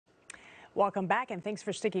Welcome back, and thanks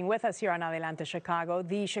for sticking with us here on Adelante Chicago.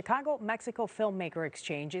 The Chicago-Mexico Filmmaker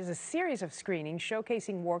Exchange is a series of screenings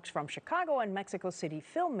showcasing works from Chicago and Mexico City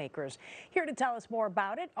filmmakers. Here to tell us more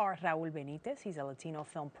about it are Raul Benitez, he's a Latino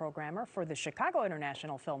film programmer for the Chicago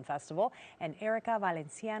International Film Festival, and Erica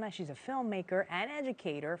Valenciana, she's a filmmaker and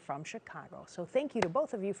educator from Chicago. So thank you to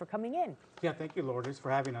both of you for coming in. Yeah, thank you, Lourdes,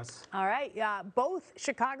 for having us. All right, both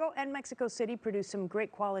Chicago and Mexico City produce some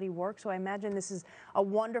great quality work, so I imagine this is a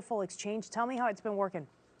wonderful exchange. Tell me how it's been working.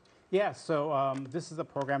 Yeah, so this is a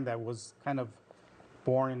program that was kind of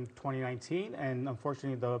born in 2019, and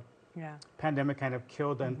unfortunately the pandemic kind of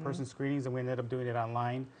killed the in-person screenings, and we ended up doing it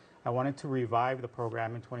online. I wanted to revive the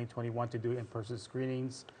program in 2021 to do in-person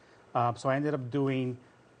screenings. So I ended up doing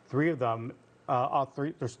 3 of them.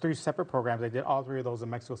 There's 3 separate programs. I did all 3 of those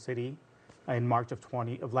in Mexico City in March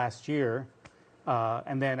of last year.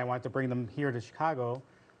 And then I wanted to bring them here to Chicago.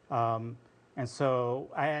 And so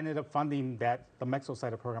I ended up funding the Mexico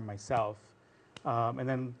side of the program myself. And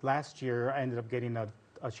then last year, I ended up getting a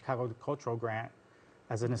Chicago Cultural Grant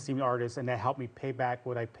as an esteemed artist, and that helped me pay back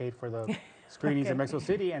what I paid for the screenings in Mexico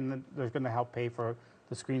City, and then they're going to help pay for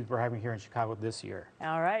the screenings we're having here in Chicago this year.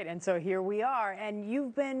 All right, and so here we are, and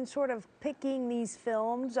you've been sort of picking these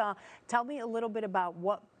films. Tell me a little bit about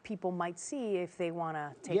what people might see if they want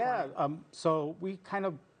to take one. So we kind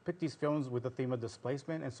of picked these films with the theme of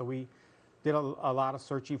displacement, and so we did a lot of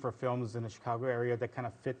searching for films in the Chicago area that kind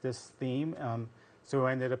of fit this theme. So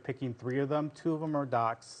I ended up picking 3 of them. 2 of them are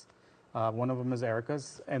docs. One of them is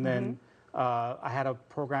Erica's. And then I had a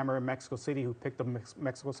programmer in Mexico City who picked the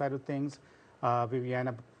Mexico side of things.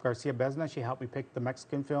 Viviana Garcia Bezna, she helped me pick the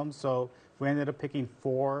Mexican films. So we ended up picking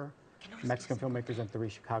 4 Mexican filmmakers and 3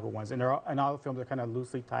 Chicago ones. And all the films are kind of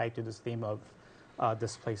loosely tied to this theme of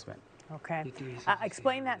displacement. Okay.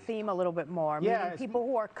 Explain that theme a little bit more. Yeah, meaning people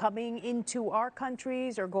who are coming into our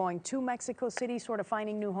countries or going to Mexico City, sort of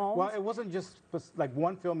finding new homes? Well, it wasn't just, like,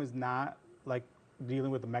 one film is not, like,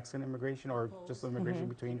 dealing with the Mexican immigration or just the immigration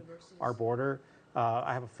between our border.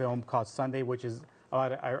 I have a film called Sunday, which is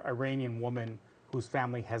about an Iranian woman whose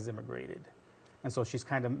family has immigrated. And so she's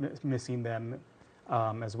kind of missing them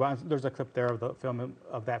as well. There's a clip there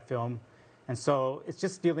of that film. And so it's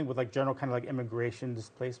just dealing with like general kind of like immigration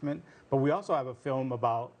displacement. But we also have a film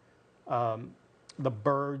about the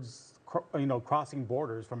birds, crossing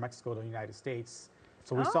borders from Mexico to the United States.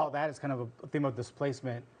 So we saw that as kind of a theme of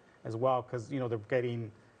displacement as well, because they're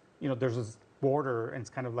getting, there's this border and it's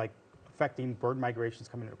kind of like affecting bird migrations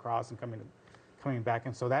coming across and coming back.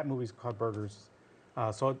 And so that movie's called Birders.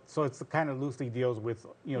 So it's kind of loosely deals with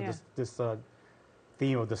this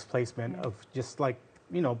theme of displacement of just like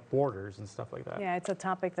borders and stuff like that. Yeah, it's a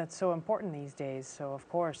topic that's so important these days. So, of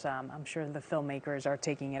course, I'm sure the filmmakers are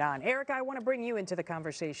taking it on. Erica, I want to bring you into the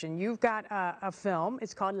conversation. You've got a film.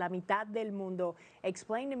 It's called La Mitad del Mundo.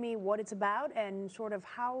 Explain to me what it's about and sort of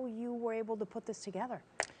how you were able to put this together.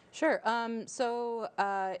 Sure. So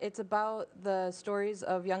it's about the stories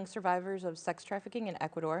of young survivors of sex trafficking in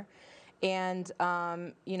Ecuador. And,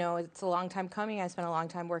 it's a long time coming. I spent a long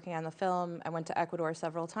time working on the film. I went to Ecuador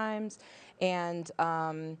several times. And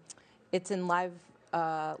it's in live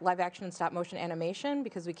action and stop motion animation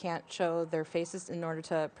because we can't show their faces in order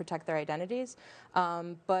to protect their identities.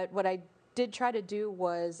 But what I did try to do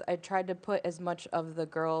was I tried to put as much of the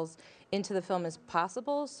girls into the film as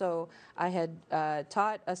possible. So I had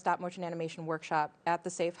taught a stop motion animation workshop at the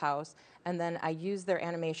Safe House, and then I used their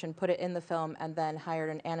animation, put it in the film, and then hired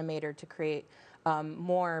an animator to create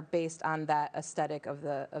more based on that aesthetic of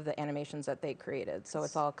the animations that they created. So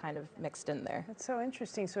it's all kind of mixed in there. That's so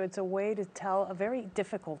interesting. So it's a way to tell a very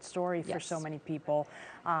difficult story for so many people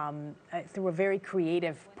through a very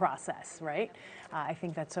creative process, right? I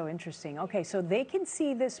think that's so interesting. Okay, so they can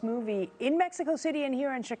see this movie in Mexico City and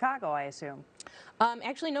here in Chicago, I assume.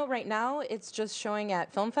 Actually, no, right now it's just showing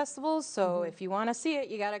at film festivals. So if you want to see it,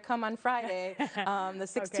 you got to come on Friday, the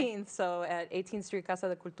 16th, so at 18th Street Casa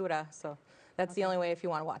de Cultura. So that's the only way if you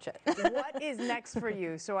want to watch it. What is next for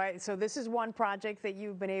you? So this is one project that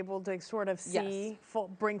you've been able to sort of see,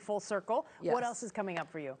 bring full circle. Yes. What else is coming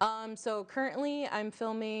up for you? So currently I'm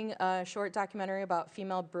filming a short documentary about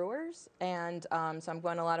female brewers, and so I'm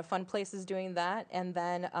going to a lot of fun places doing that. And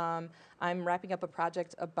then I'm wrapping up a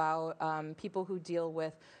project about people who deal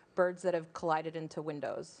with birds that have collided into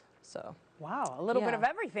windows. So. Wow, a little bit of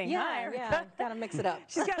everything, huh? Yeah, gotta mix it up.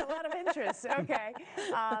 She's got a lot of interests. Okay.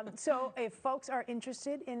 So if folks are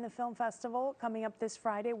interested in the film festival coming up this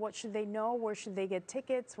Friday, what should they know? Where should they get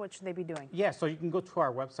tickets? What should they be doing? Yeah, so you can go to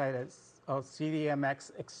our website at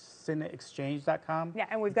cdmxcineexchange.com. Yeah,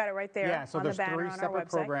 and we've got it right there so on the there's banner 3 on our separate website.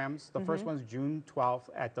 programs. The first one's June 12th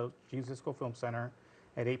at the Gene Cisco Film Center.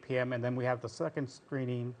 at 8 p.m. And then we have the second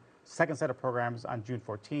set of programs on June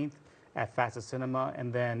 14th at Facet Cinema.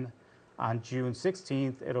 And then on June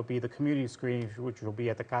 16th, it'll be the community screening, which will be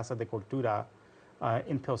at the Casa de Cultura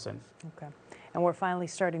in Pilsen. Okay. And we're finally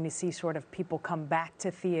starting to see sort of people come back to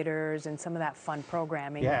theaters and some of that fun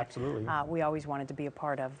programming. Yeah, that, absolutely. we always wanted to be a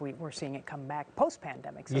part of. We're seeing it come back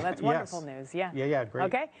post-pandemic, so Yeah, that's wonderful yes. news. Yeah. Yeah, great.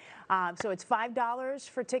 Okay. So it's $5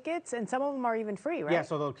 for tickets, and some of them are even free, right? Yeah,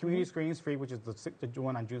 so the community screening is free, which is the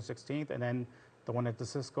one on June 16th, and then the one at the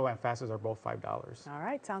Cisco and Facets are both $5. All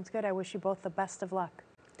right, sounds good. I wish you both the best of luck.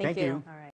 Thank you. you. All right.